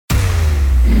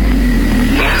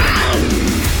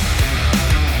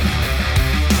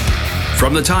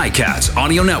from the Ticats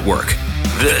Audio Network.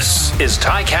 This is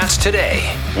Ticats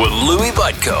Today with Louis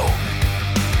Butko.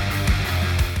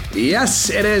 Yes,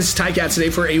 it is Ticats Today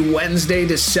for a Wednesday,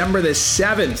 December the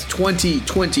 7th,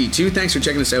 2022. Thanks for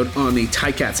checking us out on the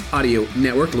Ticats Audio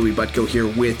Network. Louis Butko here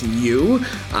with you.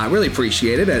 I really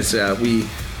appreciate it as we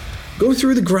go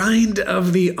through the grind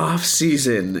of the off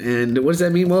season. And what does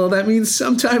that mean? Well, that means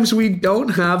sometimes we don't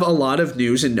have a lot of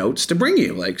news and notes to bring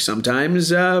you. Like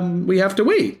sometimes we have to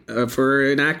wait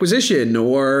for an acquisition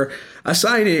or a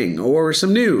signing or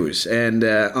some news. And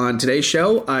on today's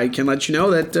show, I can let you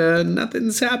know that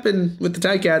nothing's happened with the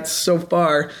Ticats so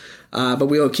far. But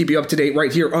we'll keep you up to date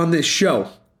right here on this show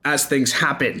as things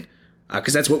happen.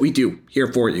 Because that's what we do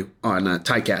here for you on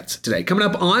Ticats Today. Coming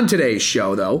up on today's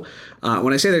show, though,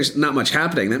 when I say there's not much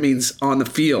happening, that means on the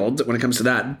field when it comes to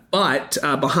that. But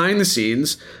behind the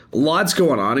scenes, lots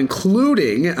going on,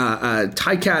 including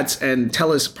Ticats and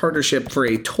TELUS partnership for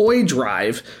a toy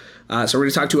drive. So we're going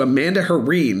to talk to Amanda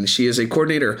Hereen. She is a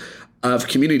coordinator of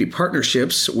community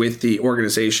partnerships with the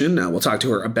organization. We'll talk to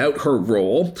her about her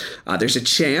role. There's a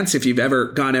chance if you've ever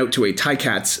gone out to a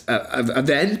Ticats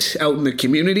event out in the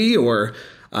community or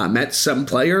met some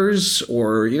players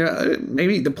or,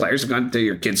 maybe the players have gone to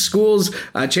your kids' schools,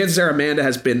 chances are Amanda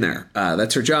has been there.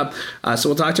 That's her job. So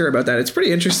we'll talk to her about that. It's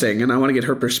pretty interesting, and I want to get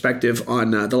her perspective on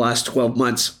the last 12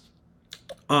 months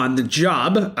on the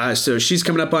job. So she's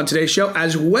coming up on today's show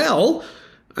as well.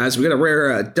 As we got a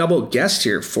rare double guest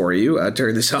here for you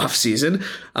during this off season,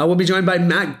 we'll be joined by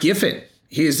Matt Giffen.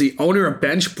 He is the owner of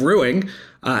Bench Brewing,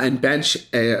 and Bench,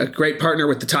 a great partner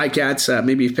with the Ticats.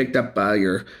 Maybe you've picked up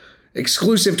your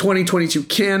exclusive 2022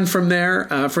 can from there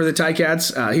for the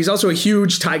Ticats. He's also a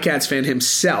huge Ticats fan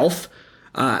himself,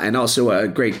 and also a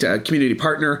great community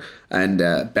partner. And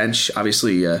Bench,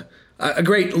 obviously, a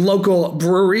great local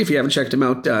brewery. If you haven't checked him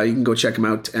out, you can go check him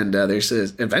out. And there's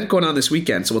an event going on this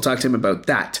weekend, so we'll talk to him about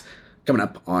that coming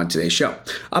up on today's show.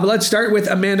 But let's start with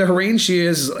Amanda Hereen. She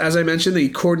is, as I mentioned, the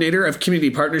coordinator of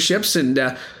community partnerships.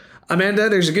 And Amanda,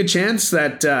 there's a good chance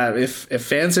that if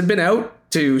fans have been out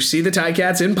to see the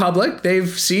Ticats in public, they've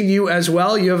seen you as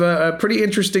well. You have a pretty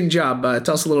interesting job.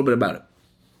 Tell us a little bit about it.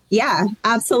 Yeah,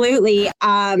 absolutely.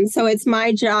 So it's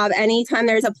my job anytime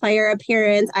there's a player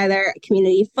appearance, either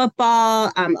community football,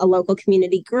 a local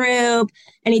community group,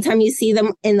 anytime you see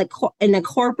them in a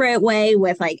corporate way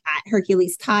with like at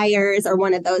Hercules Tires or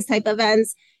one of those type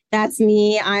events, that's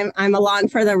me. I'm along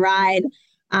for the ride.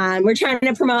 We're trying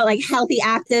to promote like healthy,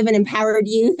 active, and empowered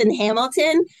youth in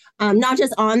Hamilton, not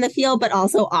just on the field, but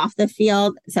also off the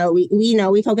field. So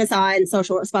we focus on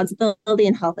social responsibility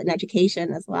and health and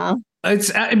education as well.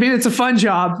 It's a fun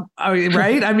job,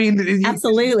 right?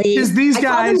 Absolutely. Because these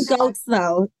guys call them goats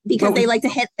though, because they like to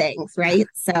hit things, right?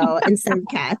 So instead of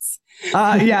cats.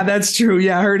 Yeah, that's true.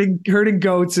 Yeah, herding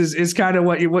goats is kind of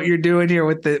what you're doing here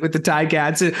with the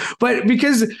Ticats. But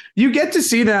because you get to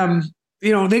see them,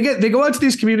 they go out to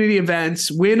these community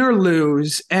events, win or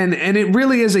lose, and it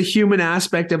really is a human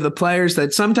aspect of the players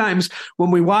that sometimes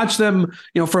when we watch them,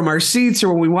 from our seats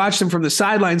or when we watch them from the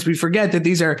sidelines, we forget that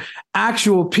these are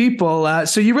actual people.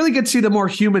 So you really get to see the more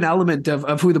human element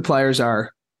of who the players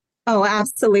are. Oh,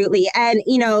 absolutely. And,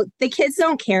 the kids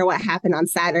don't care what happened on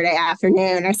Saturday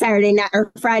afternoon or Saturday night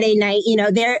or Friday night.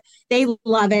 They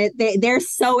love it. They're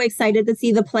so excited to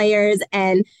see the players.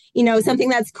 And, something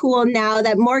that's cool now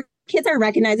that more kids are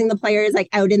recognizing the players like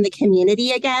out in the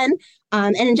community again,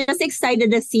 and just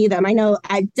excited to see them. I know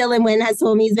Dylan Wynn has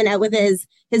told me he's been out with his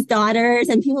daughters,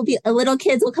 and little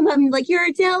kids will come up and be like,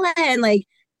 "You're Dylan!" Like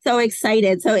so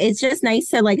excited. So it's just nice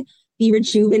to like be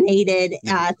rejuvenated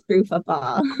through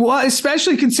football. Well,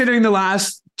 especially considering the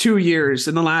last 2 years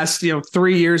and the last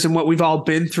 3 years and what we've all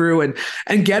been through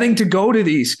and getting to go to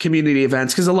these community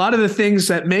events, because a lot of the things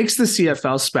that makes the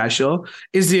CFL special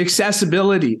is the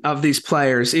accessibility of these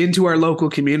players into our local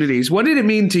communities. What did it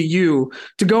mean to you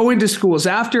to go into schools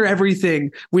after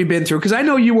everything we've been through? Because I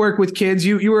know you work with kids,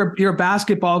 you're a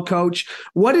basketball coach.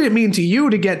 What did it mean to you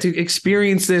to get to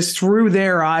experience this through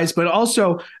their eyes, but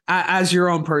also as your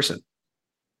own person?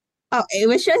 Oh, it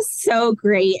was just so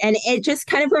great. And it just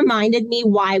kind of reminded me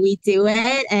why we do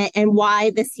it and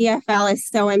why the CFL is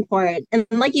so important. And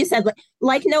like you said,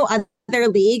 like no other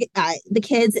league, the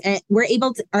kids are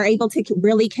able to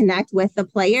really connect with the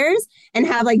players and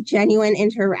have like genuine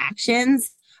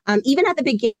interactions. Even at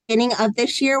the beginning of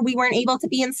this year, we weren't able to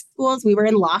be in schools. We were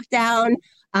in lockdown,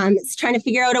 trying to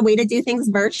figure out a way to do things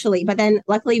virtually. But then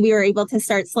luckily we were able to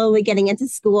start slowly getting into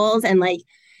schools, and like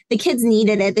the kids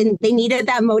needed it. They needed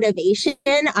that motivation.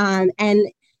 And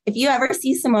if you ever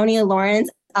see Simonia Lawrence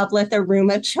uplift a room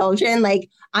of children, like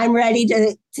I'm ready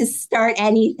to to start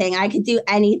anything. I could do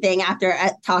anything after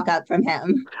a talk up from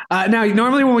him. Now,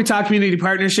 normally when we talk community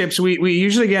partnerships, we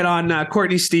usually get on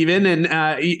Courtney Stephen,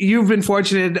 and you've been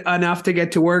fortunate enough to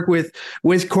get to work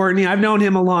with Courtney. I've known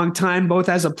him a long time, both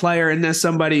as a player and as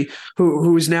somebody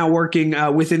who is now working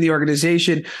within the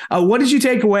organization. What did you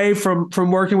take away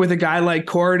from working with a guy like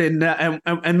Court, and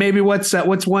maybe what's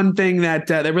one thing that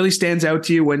really stands out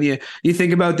to you when you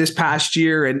think about this past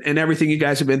year and everything you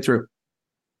guys have been through?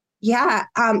 Yeah,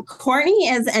 Courtney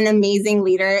is an amazing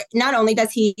leader. Not only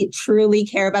does he truly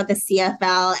care about the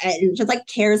CFL and just like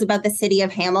cares about the city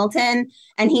of Hamilton,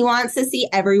 and he wants to see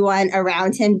everyone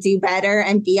around him do better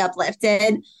and be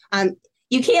uplifted.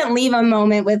 You can't leave a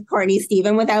moment with Courtney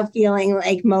Stephen without feeling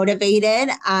like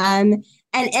motivated. And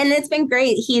it's been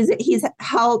great. He's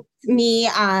helped me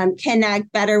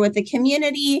connect better with the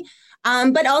community.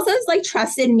 But also it's like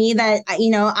trusted me that,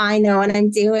 I know what I'm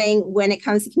doing when it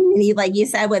comes to community, like you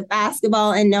said, with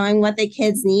basketball and knowing what the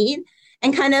kids need,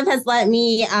 and kind of has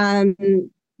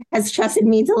trusted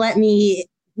me to let me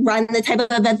run the type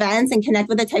of events and connect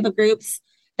with the type of groups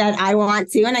that I want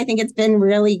to. And I think it's been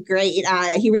really great.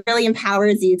 He really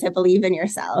empowers you to believe in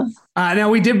yourself. Now,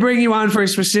 we did bring you on for a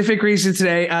specific reason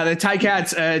today. The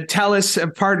Ticats,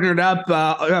 TELUS partnered up.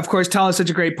 Of course, TELUS such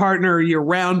a great partner year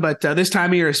round, but this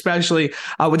time of year, especially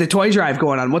with the toy drive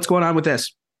going on. What's going on with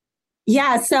this?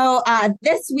 Yeah, so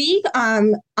this week,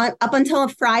 up until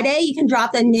Friday, you can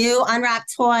drop the new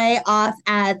unwrapped toy off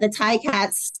at the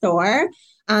Ticats store.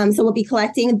 So we'll be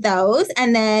collecting those.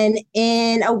 And then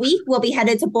in a week, we'll be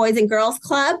headed to Boys and Girls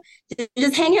Club to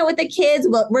just hang out with the kids.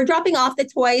 We're dropping off the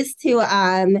toys to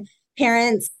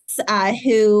parents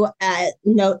who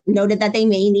noted that they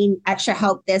may need extra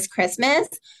help this Christmas.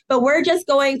 But we're just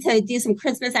going to do some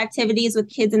Christmas activities with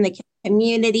kids in the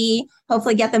community,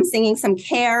 hopefully get them singing some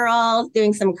carols,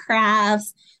 doing some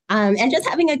crafts, and just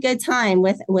having a good time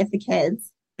with the kids.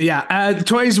 Yeah, the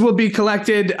toys will be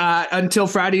collected until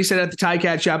Friday, you said, at the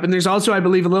Ticat shop. And there's also, I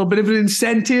believe, a little bit of an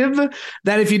incentive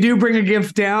that if you do bring a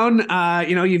gift down,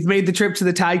 you've made the trip to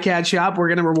the Ticat shop, we're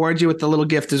going to reward you with the little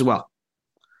gift as well.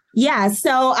 Yeah,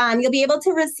 so you'll be able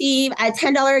to receive a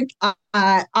 $10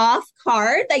 off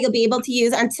card that you'll be able to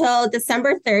use until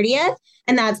December 30th.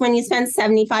 And that's when you spend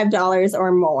 $75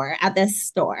 or more at this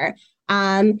store.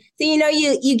 So,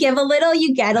 you give a little,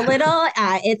 you get a little,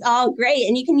 it's all great.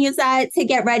 And you can use that to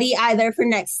get ready either for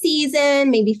next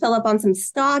season, maybe fill up on some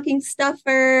stocking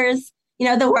stuffers.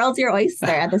 The world's your oyster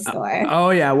at the store. Oh,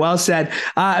 yeah. Well said.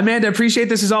 Amanda, appreciate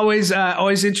this as always.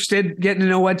 Always interested getting to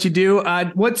know what you do.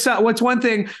 What's one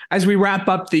thing as we wrap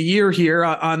up the year here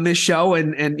on this show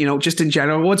and just in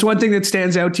general, what's one thing that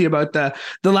stands out to you about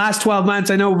the last 12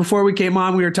 months? I know before we came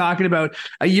on, we were talking about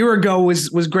a year ago was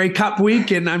Grey Cup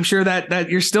week, and I'm sure that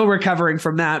you're still recovering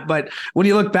from that. But when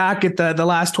you look back at the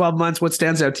last 12 months, what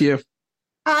stands out to you?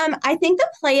 I think the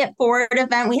Play It Forward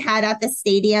event we had at the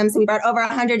stadium. So we brought over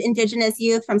 100 Indigenous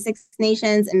youth from Six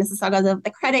Nations and Mississaugas of the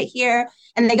Credit here.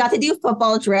 And they got to do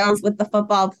football drills with the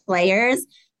football players.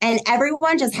 And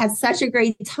everyone just had such a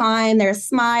great time. Their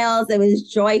smiles, it was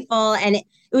joyful. And it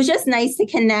was just nice to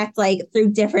connect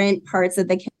through different parts of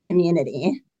the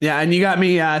community. Yeah, and you got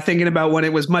me thinking about when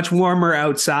it was much warmer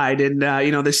outside, and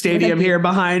the stadium here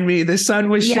behind me, the sun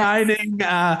was shining.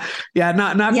 Not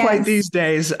quite these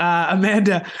days.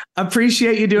 Amanda,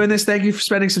 appreciate you doing this. Thank you for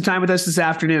spending some time with us this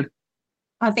afternoon.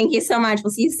 Oh, thank you so much.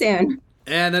 We'll see you soon.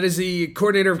 And that is the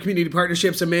coordinator of community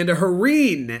partnerships, Amanda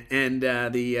Hareen, and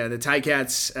the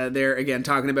Ticats there again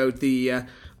talking about the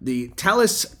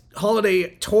TELUS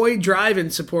holiday toy drive in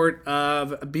support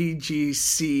of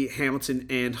BGC Hamilton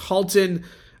and Halton.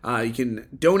 You can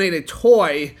donate a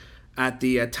toy at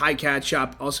the Ticat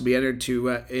shop. Also be entered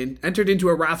into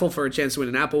a raffle for a chance to win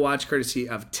an Apple Watch courtesy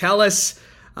of TELUS.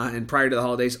 And prior to the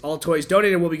holidays, all toys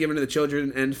donated will be given to the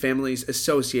children and families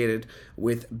associated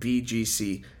with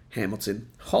BGC Hamilton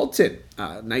Halton.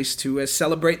 Nice to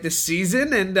celebrate this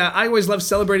season, and I always love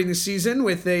celebrating the season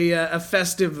with a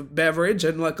festive beverage,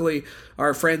 and luckily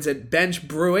our friends at Bench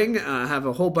Brewing have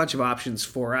a whole bunch of options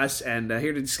for us, and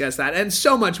here to discuss that and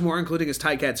so much more, including his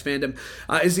Ticats fandom,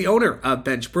 is the owner of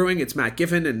Bench Brewing. It's Matt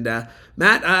Giffen, and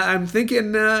Matt, I'm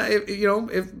thinking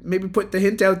if maybe put the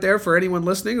hint out there for anyone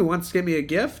listening who wants to give me a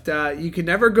gift, you can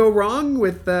never go wrong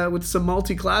with some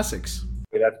malty classics.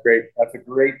 That's great. That's a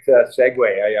great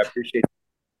segue. I appreciate the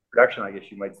production, I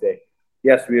guess you might say.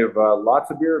 Yes, we have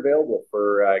lots of beer available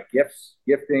for gifts,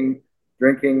 gifting,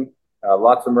 drinking,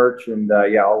 lots of merch, and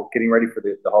all getting ready for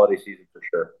the holiday season for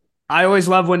sure. I always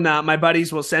love when my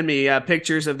buddies will send me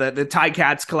pictures of the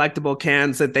Ticats collectible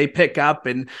cans that they pick up,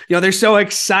 and they're so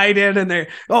excited, and they're,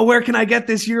 oh, where can I get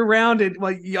this year round? And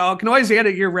well, y'all can always get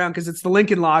it year round because it's the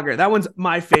Lincoln Lager. That one's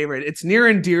my favorite. It's near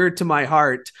and dear to my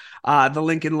heart, the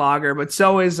Lincoln Lager, but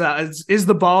so is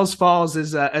the Balls Falls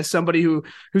as somebody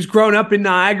who's grown up in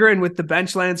Niagara and with the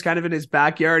Benchlands kind of in his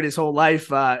backyard his whole life.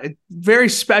 Very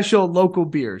special local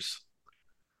beers.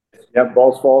 Yeah,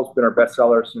 Balls Falls has been our best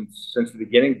seller since the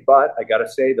beginning. But I got to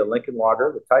say, the Lincoln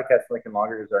Lager, the Ticats Lincoln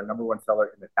Lager, is our number one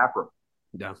seller in the tap room.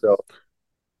 Yeah. So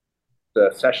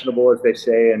it's sessionable, as they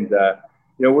say, and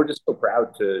we're just so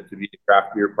proud to be the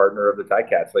craft beer partner of the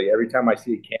Ticats. Like every time I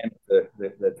see a can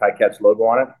with the Ticats logo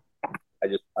on it,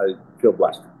 I feel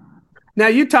blessed. Now,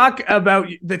 you talk about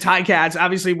the Ticats.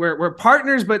 Obviously, we're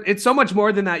partners, but it's so much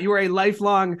more than that. You are a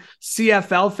lifelong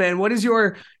CFL fan. What is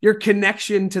your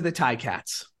connection to the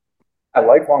Ticats? A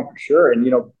lifelong for sure. And,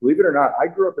 believe it or not, I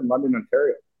grew up in London,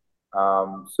 Ontario.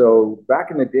 So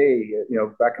back in the day,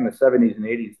 back in the 70s and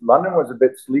 80s, London was a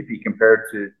bit sleepy compared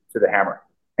to the Hammer.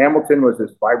 Hamilton was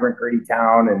this vibrant, gritty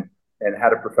town and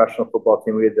had a professional football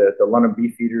team. We had the London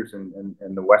Beefeaters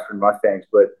and the Western Mustangs.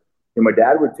 But my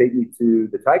dad would take me to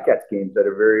the Ticats games at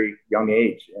a very young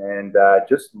age, and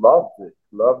just loved it.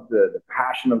 Loved the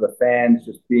passion of the fans,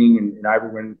 just being in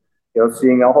Ivory,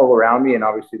 seeing all around me, and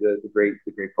obviously the great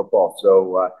football.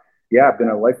 So I've been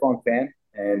a lifelong fan,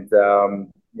 and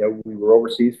we were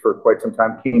overseas for quite some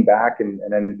time, came back, and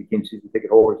then became season ticket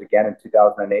holders again in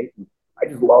 2008. And I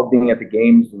just love being at the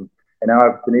games, and now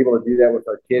I've been able to do that with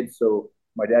our kids. So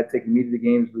my dad taking me to the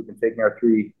games, we've been taking our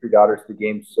three daughters to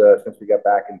games since we got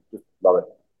back, and just love it.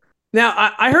 Now,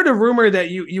 I heard a rumor that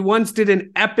you once did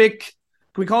an epic,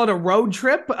 can we call it a road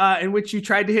trip, in which you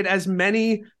tried to hit as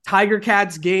many Tiger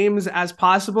Cats games as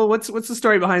possible. What's the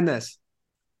story behind this?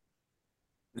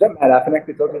 Is that Matt Affleck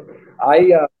that told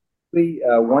me?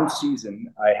 One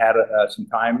season, I had some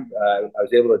time. I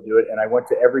was able to do it, and I went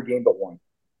to every game but one.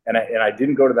 And I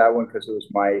didn't go to that one because it was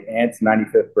my aunt's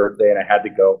 95th birthday, and I had to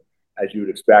go, as you would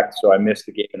expect. So I missed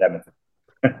the game in Edmonton.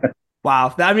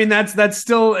 Wow. I mean, that's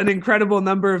still an incredible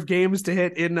number of games to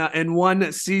hit in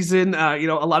one season. A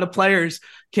lot of players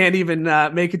can't even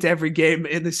make it to every game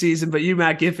in the season, but you,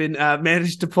 Matt Giffen,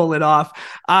 managed to pull it off.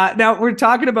 Now we're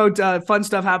talking about fun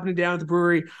stuff happening down at the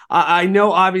brewery. I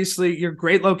know, obviously, your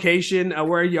great location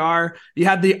where you are. You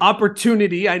had the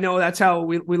opportunity, I know that's how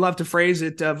we love to phrase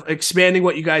it, of expanding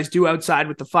what you guys do outside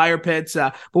with the fire pits.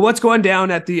 But what's going down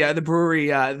at the brewery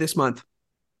this month?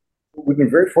 We've been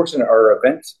very fortunate. Our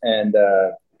event and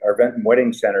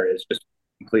wedding center is just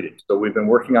completed. So we've been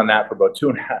working on that for about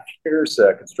 2.5 years.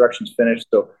 Construction's finished.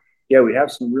 So we have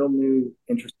some real new,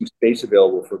 interesting space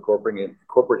available for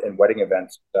corporate and wedding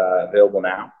events available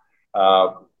now.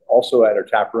 Also at our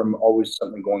tap room, always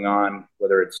something going on,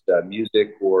 whether it's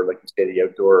music or, like you say, the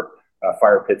outdoor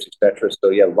fire pits, etc. So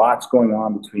lots going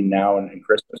on between now and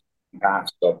Christmas.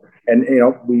 Past. So, and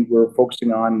we were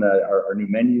focusing on our new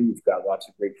menu. We've got lots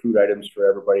of great food items for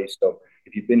everybody. So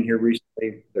if you've been here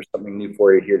recently, there's something new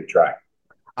for you here to try.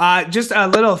 Just a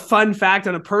little fun fact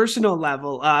on a personal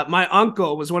level. My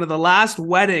uncle was one of the last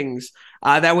weddings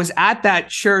that was at that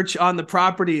church on the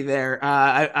property there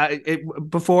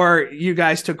before you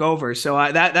guys took over. So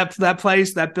that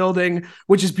place, that building,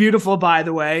 which is beautiful, by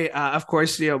the way, of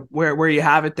course, where you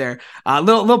have it there.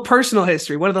 Little personal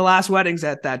history. One of the last weddings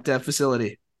at that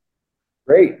facility.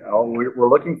 Great. We're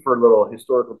looking for little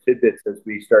historical tidbits as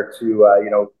we start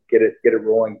to get it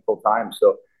rolling full time.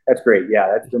 So that's great.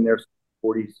 Yeah, that's been there since the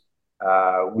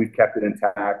 40s. We've kept it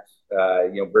intact.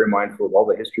 Very mindful of all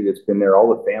the history that's been there,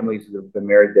 all the families that have been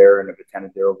married there and have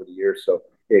attended there over the years. So,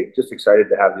 just excited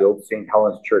to have the old St.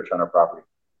 Helens Church on our property.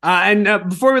 And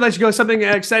before we let you go, something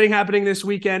exciting happening this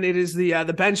weekend. It is the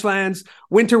Benchlands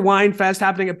Winter Wine Fest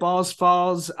happening at Balls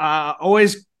Falls.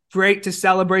 Always great to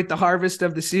celebrate the harvest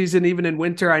of the season, even in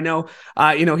winter. I know,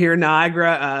 here in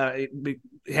Niagara,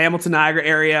 Hamilton, Niagara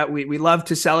area, we love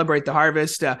to celebrate the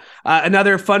harvest.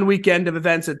 Another fun weekend of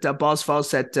events at Balls Falls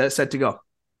set to go.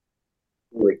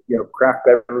 Craft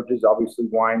beverages, obviously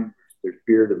wine. There's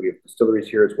beer. That we have distilleries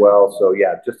here as well. So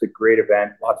just a great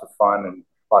event. Lots of fun and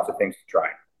lots of things to try.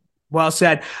 Well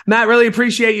said. Matt, really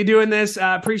appreciate you doing this.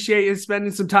 Appreciate you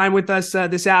spending some time with us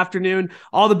this afternoon.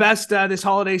 All the best this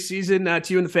holiday season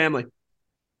to you and the family.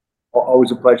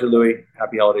 Always a pleasure, Louis.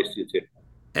 Happy holidays to you too.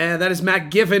 And that is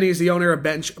Matt Giffen. He's the owner of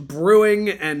Bench Brewing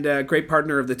and a great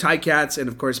partner of the Ticats. And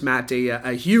of course, Matt,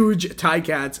 a huge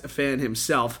Ticats fan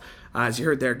himself. As you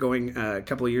heard there, going a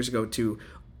couple of years ago to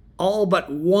all but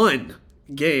one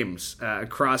games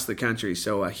across the country.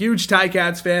 So a huge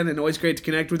Ticats fan, and always great to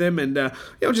connect with him. And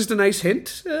just a nice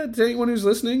hint to anyone who's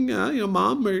listening,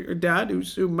 mom or dad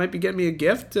who might be getting me a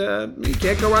gift. You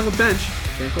can't go wrong with bench.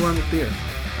 Can't go wrong with beer.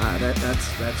 That's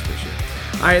for sure.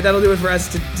 All right, that'll do it for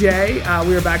us today.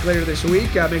 We are back later this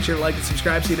week. Make sure to like and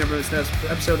subscribe so you never miss an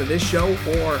episode of this show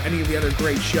or any of the other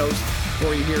great shows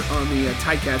for you here on the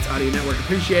Ticats Audio Network.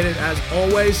 Appreciate it, as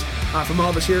always. From all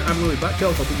of us here, I'm Louis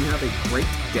Butkill. Hoping you have a great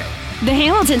day. The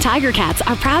Hamilton Tiger Cats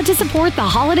are proud to support the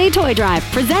Holiday Toy Drive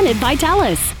presented by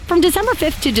TELUS. From December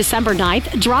 5th to December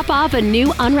 9th, drop off a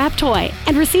new unwrapped toy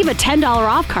and receive a $10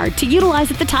 off card to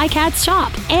utilize at the Ticats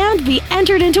shop and be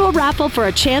entered into a raffle for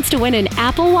a chance to win an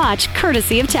Apple Watch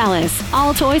courtesy of TELUS.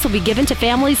 All toys will be given to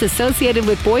families associated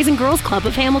with Boys and Girls Club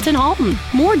of Hamilton Halton.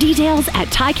 More details at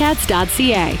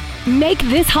ticats.ca. Make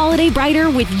this holiday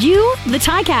brighter with you, the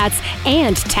Ticats,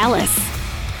 and TELUS.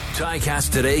 Ticats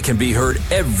Today can be heard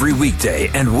every weekday,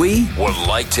 and we would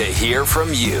like to hear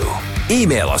from you.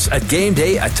 Email us at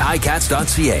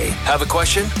gameday@ticats.ca. Have a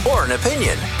question or an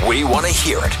opinion? We want to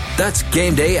hear it. That's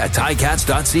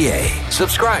gameday@ticats.ca.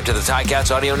 Subscribe to the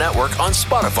Ticats Audio Network on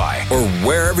Spotify or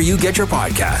wherever you get your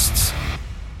podcasts.